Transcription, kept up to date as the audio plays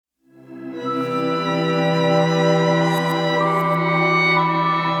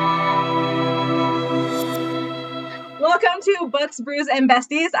Books, Brews, and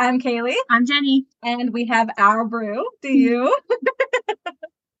Besties. I'm Kaylee. I'm Jenny. And we have our brew. Do you?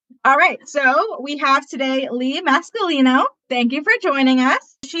 All right. So we have today Leigh Mascolino. Thank you for joining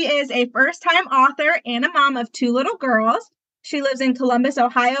us. She is a first-time author and a mom of 2 little girls. She lives in Columbus,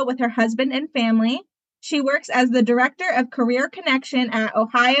 Ohio with her husband and family. She works as the Director of Career Connection at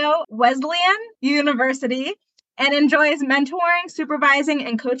Ohio Wesleyan University and enjoys mentoring, supervising,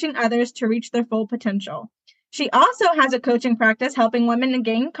 and coaching others to reach their full potential. She also has a coaching practice helping women to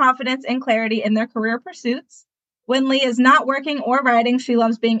gain confidence and clarity in their career pursuits. When Leigh is not working or writing, she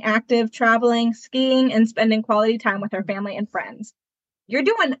loves being active, traveling, skiing, and spending quality time with her family and friends. You're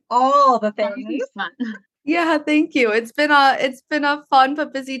doing all the things. Yeah, thank you. It's been a fun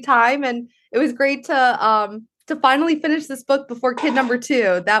but busy time, and it was great to finally finish this book before kid number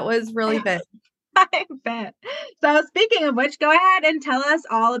 2. That was really big. I bet. So speaking of which, go ahead and tell us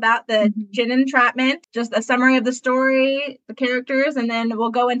all about the Djinn Entrapment, just a summary of the story, the characters, and then we'll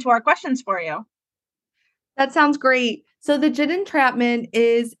go into our questions for you. That sounds great. So the Djinn Entrapment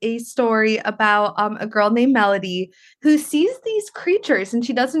is a story about a girl named Melody who sees these creatures and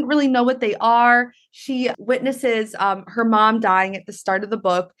she doesn't really know what they are. She witnesses her mom dying at the start of the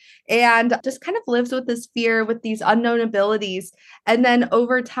book and just kind of lives with this fear, with these unknown abilities. And then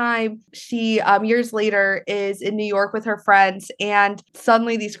over time, she years later is in New York with her friends, and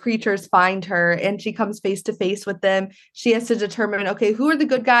suddenly these creatures find her and she comes face to face with them. She has to determine, okay, who are the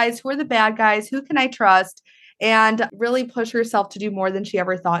good guys? Who are the bad guys? Who can I trust? And really push herself to do more than she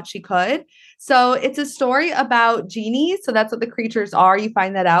ever thought she could. So it's a story about genies. So that's what the creatures are. You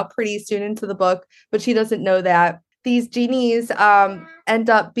find that out pretty soon into the book, but she doesn't know that. These genies end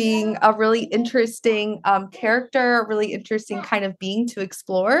up being a really interesting character, a really interesting kind of being to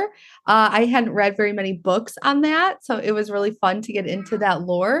explore. I hadn't read very many books on that, so it was really fun to get into that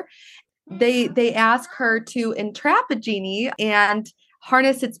lore. They ask her to entrap a genie and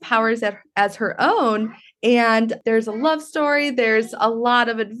harness its powers as her own. And there's a love story. There's a lot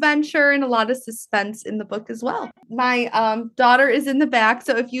of adventure and a lot of suspense in the book as well. My daughter is in the back,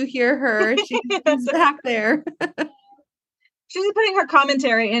 so if you hear her, she's back there. She's putting her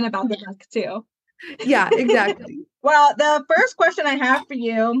commentary in about the book too. Yeah, exactly. Well, the first question I have for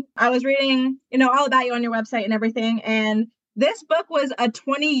you, I was reading, all about you on your website and everything, and this book was a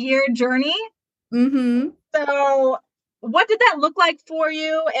 20-year journey. Mm-hmm. So what did that look like for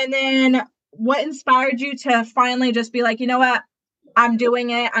you? And then what inspired you to finally just be like, you know what, I'm doing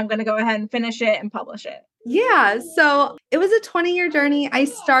it. I'm going to go ahead and finish it and publish it. Yeah. So it was a 20-year journey. I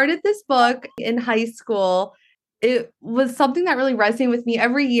started this book in high school. It was something that really resonated with me.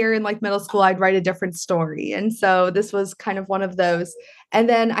 Every year in like middle school, I'd write a different story. And so this was kind of one of those. And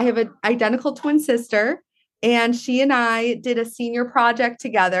then I have an identical twin sister, and she and I did a senior project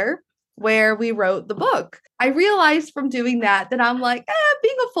together where we wrote the book. I realized from doing that I'm like,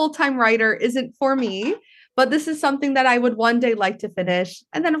 being a full-time writer isn't for me, but this is something that I would one day like to finish.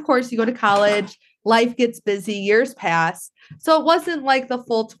 And then of course you go to college, life gets busy, years pass. So it wasn't like the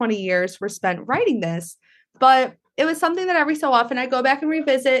full 20 years were spent writing this, but it was something that every so often I go back and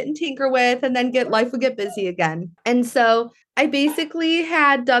revisit and tinker with, and then life would get busy again. And so I basically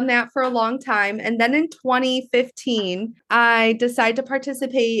had done that for a long time. And then in 2015, I decided to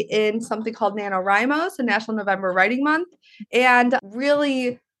participate in something called NaNoWriMo, so National November Writing Month, and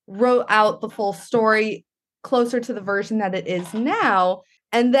really wrote out the full story closer to the version that it is now.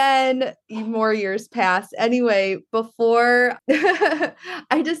 And then more years passed. Anyway, before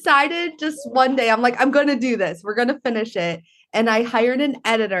I decided just one day, I'm like, I'm going to do this. We're going to finish it. And I hired an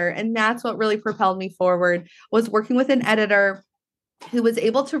editor. And that's what really propelled me forward, was working with an editor who was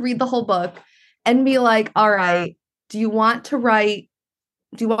able to read the whole book and be like, all right, do you want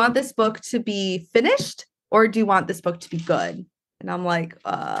this book to be finished, or do you want this book to be good? And I'm like,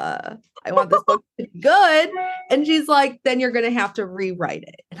 I want this book to be good. And she's like, then you're going to have to rewrite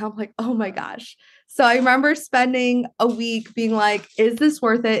it. And I'm like, oh my gosh. So I remember spending a week being like, is this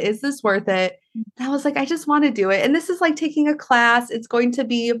worth it? Is this worth it? And I was like, I just want to do it. And this is like taking a class. It's going to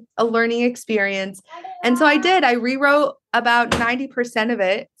be a learning experience. And so I did. I rewrote about 90% of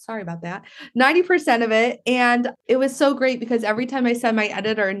it. Sorry about that. 90% of it. And it was so great because every time I send my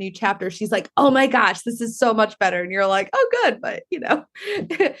editor a new chapter, she's like, oh my gosh, this is so much better. And you're like, oh, good. But,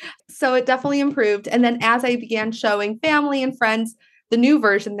 so it definitely improved. And then as I began showing family and friends the new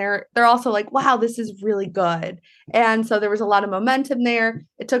version, they're also like, wow, this is really good. And so there was a lot of momentum there.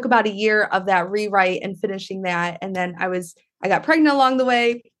 It took about a year of that rewrite and finishing that. And then I got pregnant along the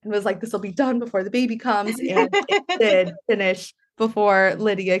way and was like, this will be done before the baby comes. And it did finish before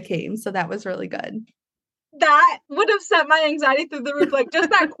Lydia came. So that was really good. That would have sent my anxiety through the roof. Like just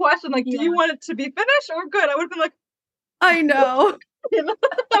that question, like, do you want it to be finished or good? I would have been like, I know.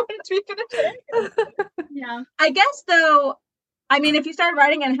 Yeah. I guess though, I mean, if you started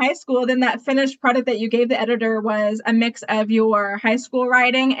writing in high school, then that finished product that you gave the editor was a mix of your high school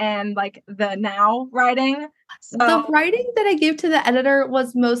writing and like the now writing. So The writing that I gave to the editor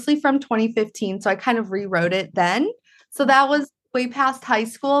was mostly from 2015. So I kind of rewrote it then. So that was way past high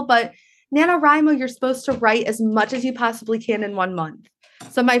school. But NaNoWriMo, you're supposed to write as much as you possibly can in 1 month.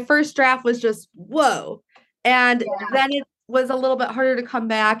 So my first draft was just, whoa. And then it was a little bit harder to come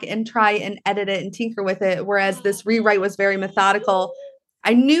back and try and edit it and tinker with it. Whereas this rewrite was very methodical.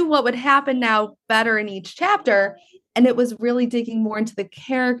 I knew what would happen now better in each chapter. And it was really digging more into the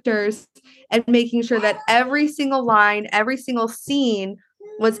characters and making sure that every single line, every single scene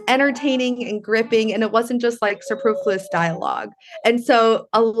was entertaining and gripping. And it wasn't just like superfluous dialogue. And so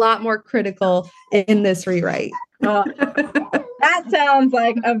a lot more critical in this rewrite. That sounds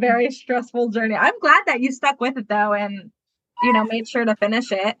like a very stressful journey. I'm glad that you stuck with it though, and made sure to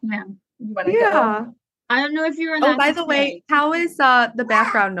finish it. Yeah. Yeah. I don't know if you're allowed. Oh, by the way, how is the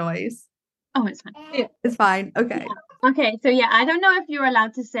background noise? Oh, it's fine. Yeah. It's fine. Okay. Okay. So yeah, I don't know if you're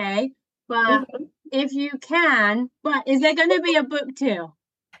allowed to say, but if you can, but is there going to be a book 2?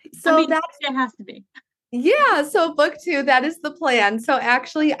 So there has to be. Yeah, so book 2, that is the plan. So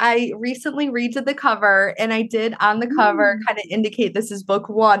actually, I recently redid the cover, and I did on the cover kind of indicate this is book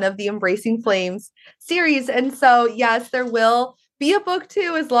 1 of the Embracing Flames series. And so, yes, there will be a book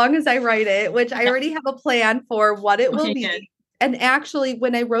 2 as long as I write it, which I already have a plan for what it will be. Good. And actually,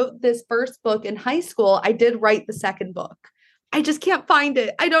 when I wrote this first book in high school, I did write the second book. I just can't find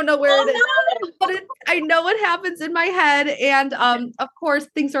it. I don't know where it is, but I know what happens in my head. And of course,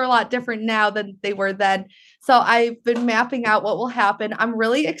 things are a lot different now than they were then. So I've been mapping out what will happen. I'm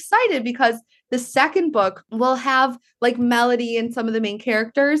really excited because the second book will have like Melody and some of the main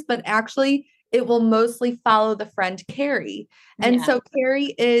characters, but actually it will mostly follow the friend Carrie. And so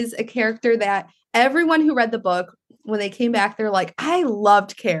Carrie is a character that everyone who read the book, when they came back, they're like, I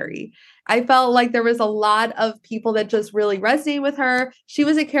loved Carrie. I felt like there was a lot of people that just really resonated with her. She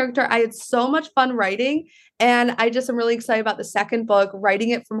was a character I had so much fun writing. And I just am really excited about the second book,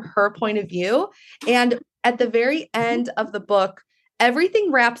 writing it from her point of view. And at the very end of the book,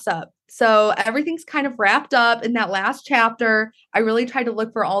 everything wraps up. So everything's kind of wrapped up in that last chapter. I really tried to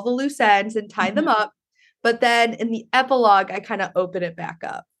look for all the loose ends and tie them up. But then in the epilogue, I kind of open it back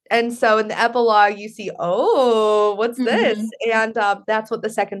up. And so in the epilogue, you see, oh, what's this? And that's what the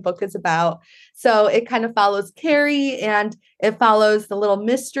second book is about. So it kind of follows Carrie and it follows the little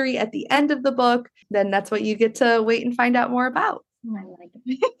mystery at the end of the book. Then that's what you get to wait and find out more about. I like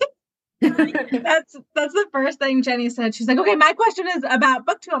it. That's the first thing Jenny said. She's like, okay, my question is about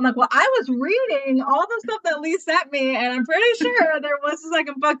book 2. I'm like, well, I was reading all the stuff that Leigh sent me, and I'm pretty sure there was a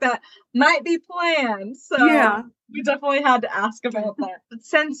second book that might be planned. So yeah, we definitely had to ask about that.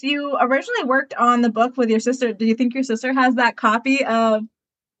 Since you originally worked on the book with your sister, do you think your sister has that copy of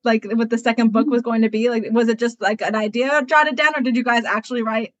like what the second book was going to be? Like, was it just like an idea jotted down, or did you guys actually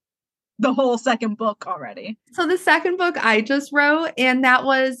write the whole second book already? So the second book I just wrote, and that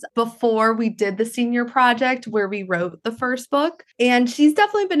was before we did the senior project where we wrote the first book. And she's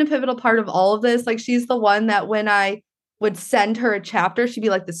definitely been a pivotal part of all of this. Like, she's the one that when I would send her a chapter, she'd be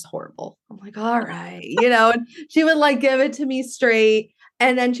like, this is horrible. I'm like, all right, and she would like give it to me straight.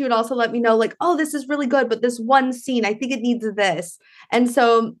 And then she would also let me know like, oh, this is really good, but this one scene, I think it needs this. And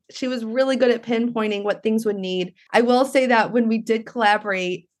so she was really good at pinpointing what things would need. I will say that when we did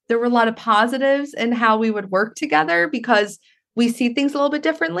collaborate, there were a lot of positives in how we would work together because we see things a little bit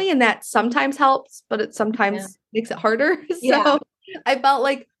differently, and that sometimes helps, but it sometimes makes it harder. So I felt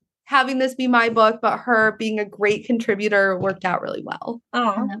like having this be my book, but her being a great contributor worked out really well.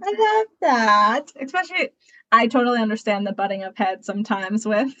 Oh, I love that. Especially, I totally understand the butting of heads sometimes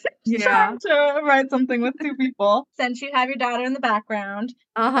with trying to write something with 2 people. Since you have your daughter in the background.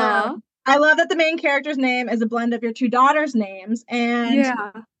 I love that the main character's name is a blend of your 2 daughters' names. And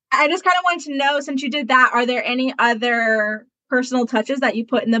I just kind of wanted to know, since you did that, are there any other personal touches that you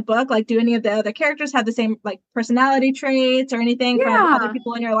put in the book? Like, do any of the other characters have the same like personality traits or anything from other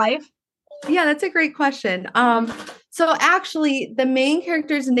people in your life? Yeah, that's a great question. So actually, the main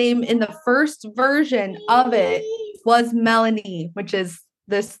character's name in the first version of it was Melanie, which is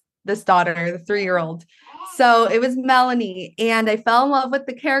this daughter, the 3-year-old. So it was Melanie, and I fell in love with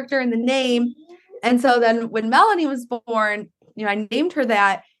the character and the name. And so then when Melanie was born, I named her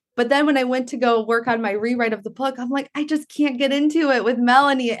that. But then when I went to go work on my rewrite of the book, I'm like, I just can't get into it with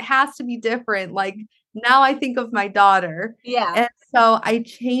Melanie. It has to be different. Like, now I think of my daughter. Yeah. And so I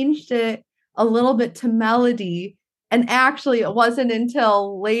changed it a little bit to Melody. And actually, it wasn't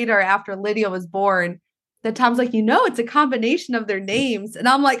until later after Lydia was born that Tom's like, it's a combination of their names. And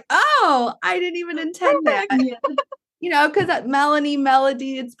I'm like, oh, I didn't even intend that. Because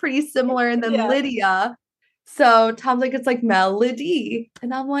Melody, it's pretty similar. And then Lydia. So Tom's like, it's like Melody.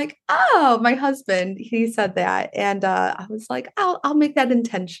 And I'm like, oh, my husband, he said that. And I was like, I'll make that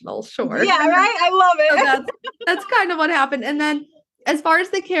intentional. Sure. Yeah, right. I love it. So that's kind of what happened. And then as far as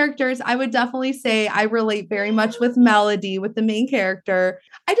the characters, I would definitely say I relate very much with Melody, with the main character.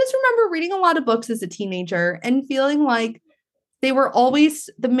 I just remember reading a lot of books as a teenager and feeling like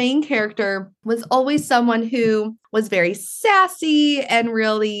the main character was always someone who was very sassy and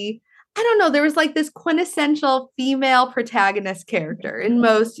really, I don't know, there was like this quintessential female protagonist character in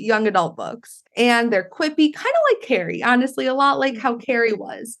most young adult books. And they're quippy, kind of like Carrie, honestly, a lot like how Carrie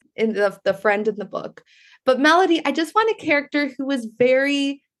was in the friend in the book. But Melody, I just want a character who was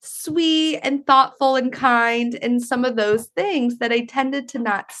very sweet and thoughtful and kind and some of those things that I tended to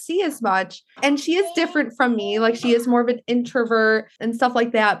not see as much. And she is different from me. Like she is more of an introvert and stuff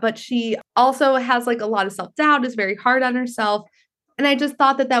like that. But she also has like a lot of self-doubt, is very hard on herself. And I just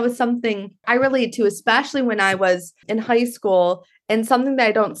thought that was something I relate to, especially when I was in high school. And something that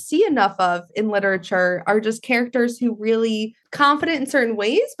I don't see enough of in literature are just characters who really confident in certain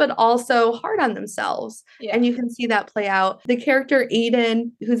ways, but also hard on themselves. Yeah. And you can see that play out. The character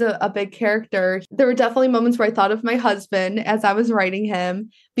Aiden, who's a big character, there were definitely moments where I thought of my husband as I was writing him,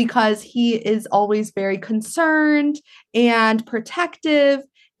 because he is always very concerned and protective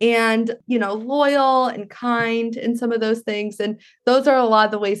and, loyal and kind and some of those things. And those are a lot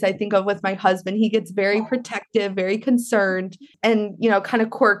of the ways I think of with my husband. He gets very protective, very concerned, and, kind of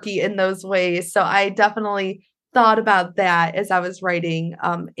quirky in those ways. So I definitely thought about that as I was writing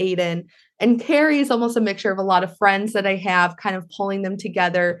Aiden. And Carrie is almost a mixture of a lot of friends that I have, kind of pulling them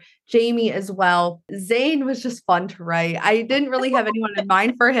together. Jamie as well. Zane was just fun to write. I didn't really have anyone in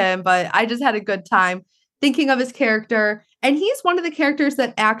mind for him, but I just had a good time thinking of his character. And he's one of the characters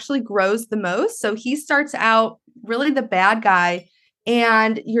that actually grows the most. So he starts out really the bad guy,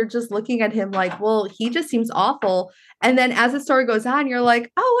 and you're just looking at him like, well, he just seems awful. And then as the story goes on, you're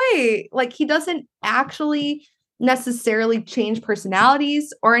like, oh, wait, like he doesn't actually necessarily change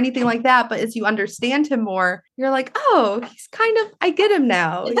personalities or anything like that. But as you understand him more, you're like, oh, he's kind of, I get him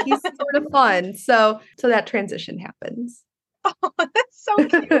now. He's sort of fun. So that transition happens. Oh, that's so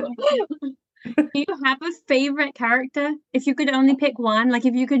cute. Do you have a favorite character? If you could only pick one, like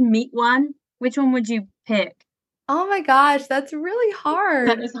if you could meet one, which one would you pick? Oh my gosh, that's really hard.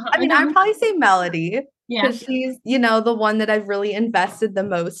 That is hard. I mean, I'd probably say Melody. Yeah. Because she's, the one that I've really invested the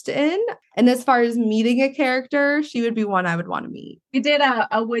most in. And as far as meeting a character, she would be one I would want to meet. You did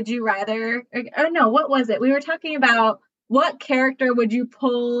a would you rather, or no, what was it? We were talking about what character would you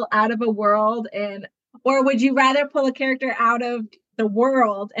pull out of a world, or would you rather pull a character out of the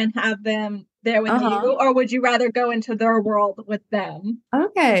world and have them there with you, or would you rather go into their world with them?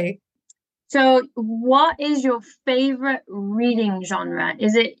 Okay. So what is your favorite reading genre?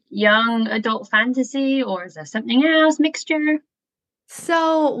 Is it young adult fantasy, or is there something else, mixture?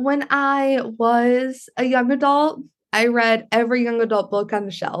 So when I was a young adult, I read every young adult book on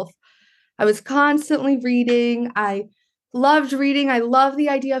the shelf. I was constantly reading. I loved reading. I love the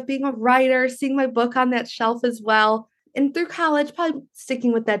idea of being a writer, seeing my book on that shelf as well. And through college, probably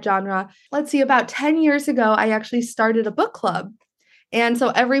sticking with that genre. Let's see, about 10 years ago, I actually started a book club. And so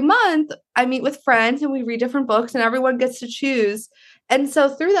every month I meet with friends and we read different books and everyone gets to choose. And so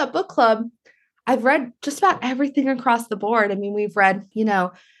through that book club, I've read just about everything across the board. I mean, we've read,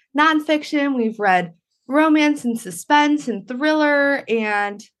 nonfiction, we've read romance and suspense and thriller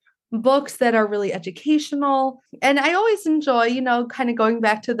and books that are really educational. And I always enjoy, kind of going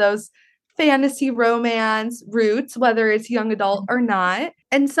back to those fantasy romance roots, whether it's young adult or not.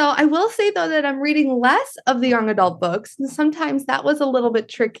 And so I will say, though, that I'm reading less of the young adult books. And sometimes that was a little bit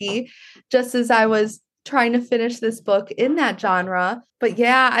tricky, just as I was trying to finish this book in that genre. But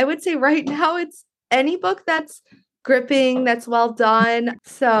yeah, I would say right now any book that's gripping, that's well done.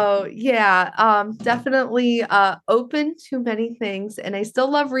 So yeah, definitely open to many things. And I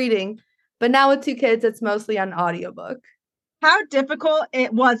still love reading. But now with 2 kids, it's mostly on audiobook. How difficult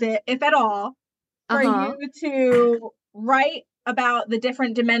was it, if at all, for you to write about the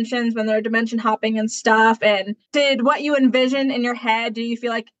different dimensions when they're dimension hopping and stuff? And did what you envisioned in your head, do you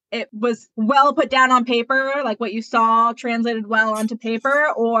feel like it was well put down on paper, like what you saw translated well onto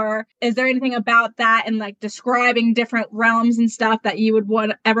paper? Or is there anything about that and like describing different realms and stuff that you would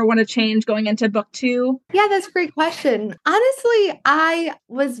ever want to change going into book 2? Yeah, that's a great question. Honestly, I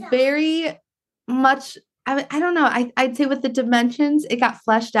was very much, I don't know, I'd say with the dimensions, it got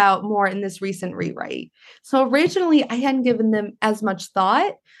fleshed out more in this recent rewrite. So originally I hadn't given them as much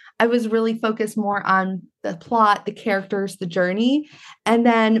thought. I was really focused more on the plot, the characters, the journey. And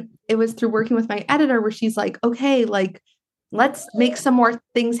then it was through working with my editor where she's like, okay, like, let's make some more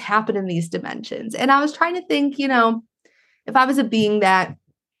things happen in these dimensions. And I was trying to think, if I was a being that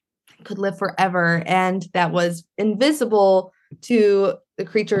could live forever and that was invisible to the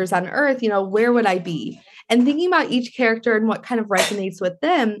creatures on Earth, where would I be? And thinking about each character and what kind of resonates with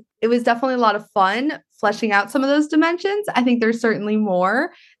them, it was definitely a lot of fun fleshing out some of those dimensions. I think there's certainly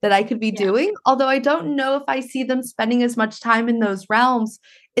more that I could be doing, although I don't know if I see them spending as much time in those realms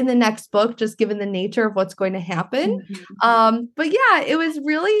in the next book, just given the nature of what's going to happen. But yeah, it was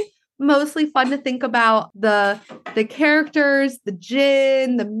really mostly fun to think about the characters, the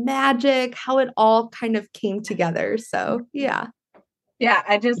djinn, the magic, how it all kind of came together. So yeah. Yeah,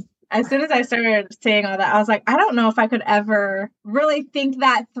 as soon as I started saying all that, I was like, I don't know if I could ever really think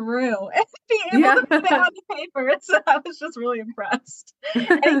that through and be able to put it on the paper. So I was just really impressed.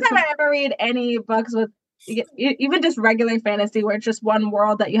 Anytime I ever read any books with even just regular fantasy where it's just one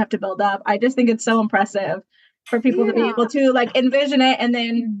world that you have to build up, I just think it's so impressive for people to be able to like envision it and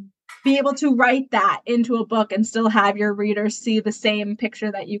then be able to write that into a book and still have your readers see the same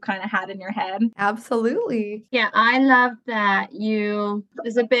picture that you kind of had in your head. Absolutely. Yeah, I love that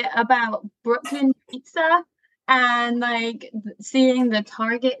there's a bit about Brooklyn pizza and like seeing the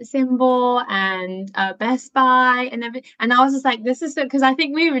Target symbol and Best Buy and everything. And I was just like, this is so, because I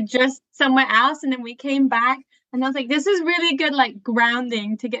think we were just somewhere else and then we came back and I was like, this is really good, like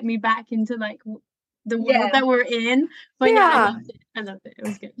grounding to get me back into like the world that we're in. But I loved it. It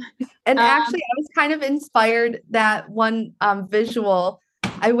was good. And actually, I was kind of inspired that one visual.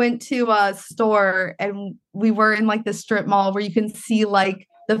 I went to a store and we were in like the strip mall where you can see like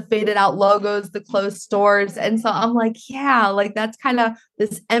the faded out logos, the closed stores. And so I'm like, yeah, like that's kind of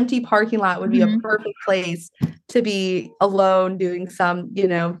this empty parking lot would be a perfect place to be alone doing some,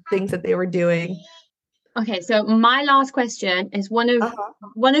 things that they were doing. Okay, so my last question is one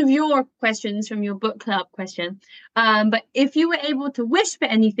of your questions from your book club question. But if you were able to wish for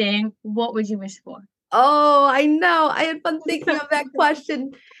anything, what would you wish for? Oh, I know. I had fun thinking of that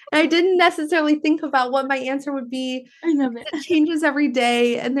question. And I didn't necessarily think about what my answer would be. I love it. It changes every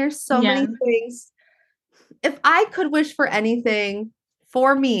day and there's so many things. If I could wish for anything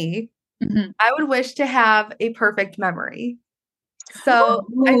for me, I would wish to have a perfect memory. So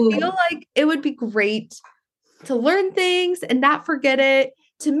I feel like it would be great to learn things and not forget it,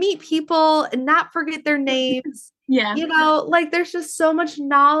 to meet people and not forget their names. Like there's just so much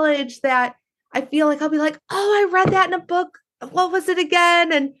knowledge that I feel like I'll be like, oh, I read that in a book. What was it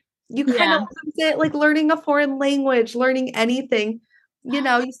again? And you kind of lose it, like learning a foreign language, learning anything. You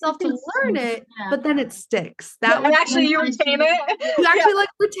still have to learn it, but then it sticks. That would actually you retain it. You actually like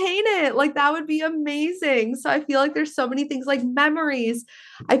retain it. Like that would be amazing. So I feel like there's so many things like memories.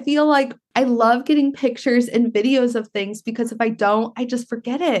 I feel like I love getting pictures and videos of things because if I don't, I just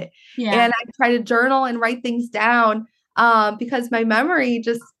forget it. And I try to journal and write things down because my memory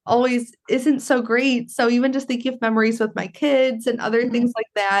just always isn't so great. So even just thinking of memories with my kids and other things like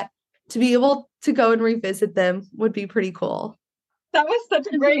that, to be able to go and revisit them would be pretty cool. That was such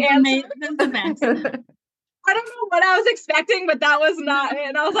a great answer. That's the best. I don't know what I was expecting, but that was not it.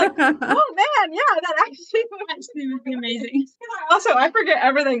 And I was like, oh man, yeah, that actually would be amazing. Also, I forget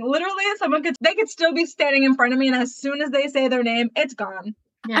everything. Literally, they could still be standing in front of me, and as soon as they say their name, it's gone.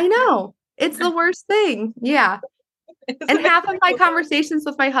 I know. It's the worst thing. Yeah. And half of my conversations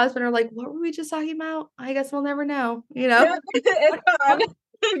with my husband are like, what were we just talking about? I guess we'll never know, It's gone.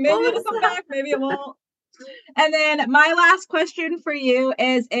 Maybe it'll come back, maybe it won't. And then my last question for you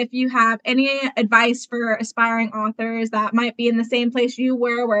is if you have any advice for aspiring authors that might be in the same place you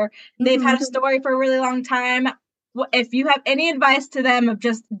were, where they've had a story for a really long time. If you have any advice to them of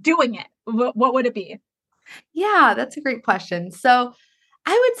just doing it, what would it be? Yeah, that's a great question. So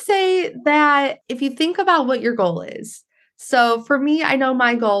I would say that if you think about what your goal is. So for me, I know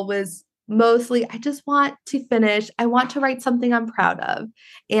my goal was mostly, I just want to finish. I want to write something I'm proud of.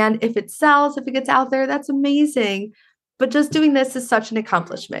 And if it sells, if it gets out there, that's amazing. But just doing this is such an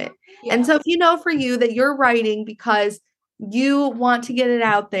accomplishment. And so if you know for you that you're writing because you want to get it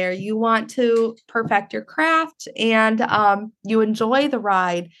out there, you want to perfect your craft and you enjoy the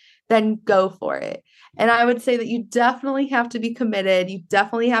ride, then go for it. And I would say that you definitely have to be committed. You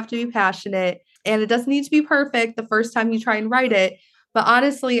definitely have to be passionate. And it doesn't need to be perfect the first time you try and write it. But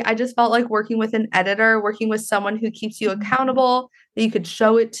honestly, I just felt like working with an editor, working with someone who keeps you accountable, that you could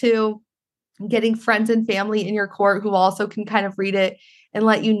show it to, getting friends and family in your court who also can kind of read it and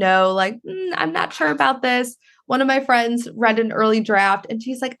let you know, like, I'm not sure about this. one of my friends read an early draft and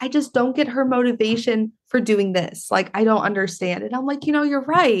she's like, I just don't get her motivation for doing this. Like, I don't understand. And I'm like, you're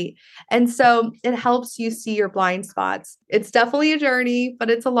right. And so it helps you see your blind spots. It's definitely a journey, but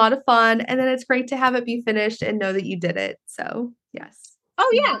it's a lot of fun. And then it's great to have it be finished and know that you did it. So yes.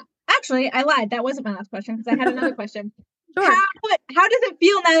 Oh yeah. Actually, I lied. That wasn't my last question because I had another question. Sure. How does it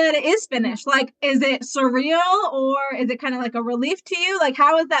feel now that it is finished? Like, is it surreal or is it kind of like a relief to you? Like,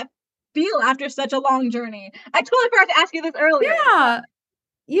 how does that feel after such a long journey? I totally forgot to ask you this earlier. Yeah.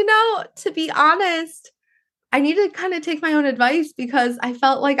 To be honest, I need to kind of take my own advice because I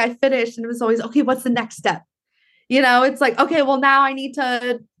felt like I finished and it was always, okay, what's the next step? It's like, okay, well, now I need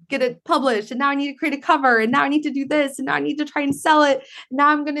to get it published and now I need to create a cover and now I need to do this and now I need to try and sell it. Now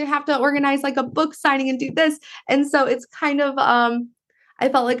I'm going to have to organize like a book signing and do this. And so it's kind of, I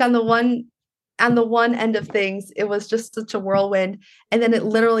felt like on the one end of things, it was just such a whirlwind. And then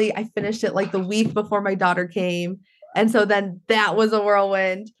I finished it like the week before my daughter came. And so then that was a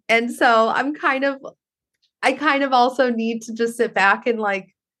whirlwind. And so I kind of also need to just sit back and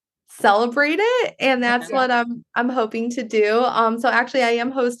like celebrate it. And that's what I'm hoping to do. So actually I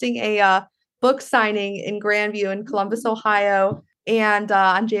am hosting a book signing in Grandview in Columbus, Ohio, and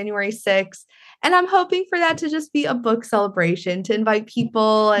on January 6th. And I'm hoping for that to just be a book celebration, to invite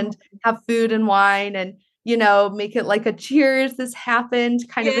people and have food and wine and, make it like a cheers, this happened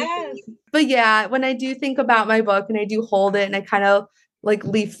kind of a thing. But yeah, when I do think about my book and I do hold it and I kind of like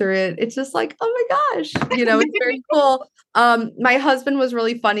leaf through it, it's just like, oh my gosh, it's very cool. My husband was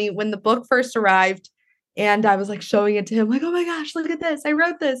really funny when the book first arrived and I was like showing it to him, like, oh my gosh, look at this. I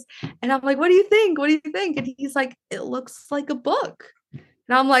wrote this. And I'm like, what do you think? What do you think? And he's like, it looks like a book.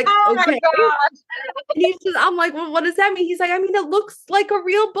 And I'm like, oh okay. My I'm like, well, what does that mean? He's like, I mean, it looks like a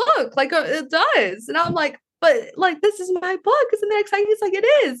real book. Like it does. And I'm like, but like, this is my book. Isn't that exciting? He's like, it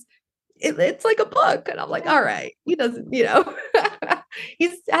is. It's like a book. And I'm like, all right. He doesn't,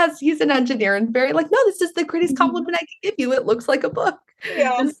 he's an engineer and very like, no, this is the greatest compliment I can give you. It looks like a book.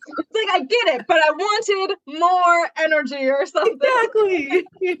 Yeah. It's like, I get it, but I wanted more energy or something. Exactly.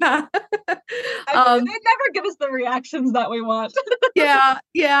 Yeah. They never give us the reactions that we want. Yeah.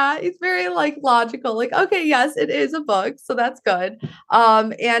 It's very like logical. Like, okay, yes, it is a book. So that's good.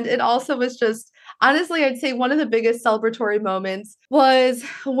 And it also was just, honestly, I'd say one of the biggest celebratory moments was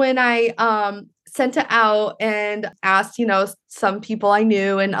when I sent it out and asked, some people I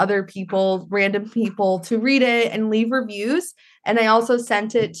knew and other people, random people, to read it and leave reviews. And I also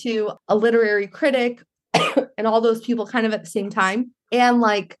sent it to a literary critic and all those people kind of at the same time. And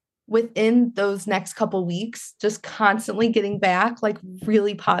like within those next couple weeks, just constantly getting back like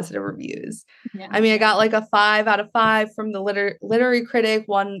really positive reviews. Yeah. I mean, I got like a 5 out of 5 from the literary critic,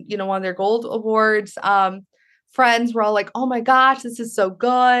 one of their gold awards. Friends were all like, oh my gosh, this is so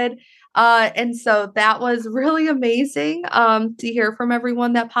good. And so that was really amazing to hear from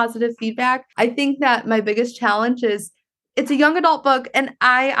everyone, that positive feedback. I think that my biggest challenge is it's a young adult book, and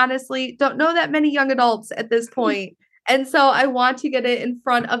I honestly don't know that many young adults at this point. And so I want to get it in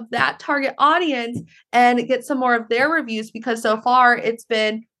front of that target audience and get some more of their reviews, because so far it's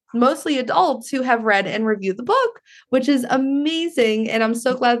been mostly adults who have read and reviewed the book, which is amazing. And I'm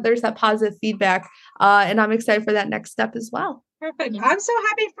so glad there's that positive feedback. And I'm excited for that next step as well. Perfect. I'm so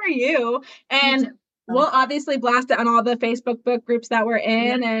happy for you. And we'll obviously blast it on all the Facebook book groups that we're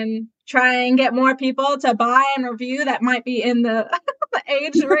in and try and get more people to buy and review that might be in the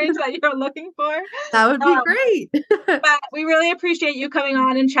age range that you're looking for. That would be great. But we really appreciate you coming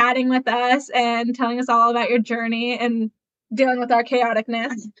on and chatting with us and telling us all about your journey and dealing with our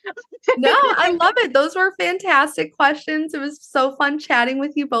chaoticness. No, I love it. Those were fantastic questions. It was so fun chatting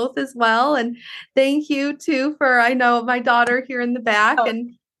with you both as well. And thank you too for, I know, my daughter here in the back.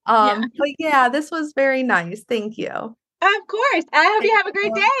 And but yeah, this was very nice. Thank you. Of course. I hope you have a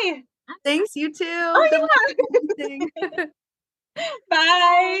great day. Thanks, you too. Oh, yeah.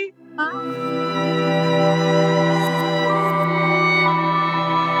 Bye. Bye.